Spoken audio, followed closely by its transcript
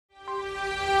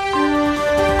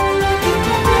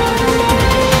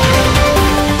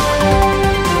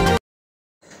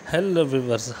Hello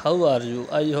viewers, how are you?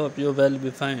 I hope you will be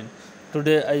fine.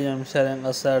 Today I am sharing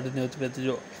a sad news with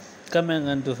you. Coming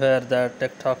into here that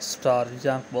TikTok star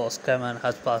Yank Boss Kevin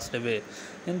has passed away.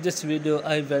 In this video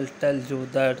I will tell you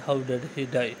that how did he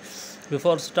die.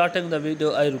 Before starting the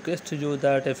video I request you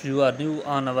that if you are new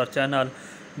on our channel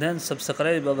then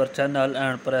subscribe our channel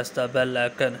and press the bell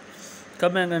icon.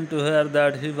 Coming into here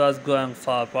that he was going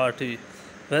for a party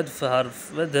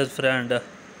with his friend.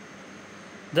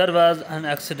 There was an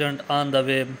accident on the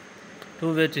way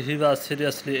to which he was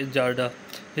seriously injured.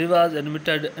 He was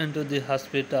admitted into the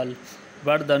hospital,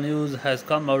 but the news has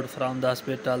come out from the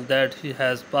hospital that he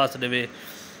has passed away.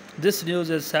 This news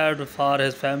is sad for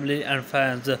his family and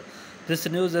fans. This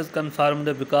news is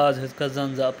confirmed because his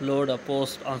cousins upload a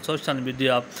post on social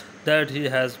media that he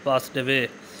has passed away.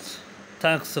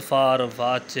 Thanks for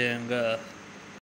watching.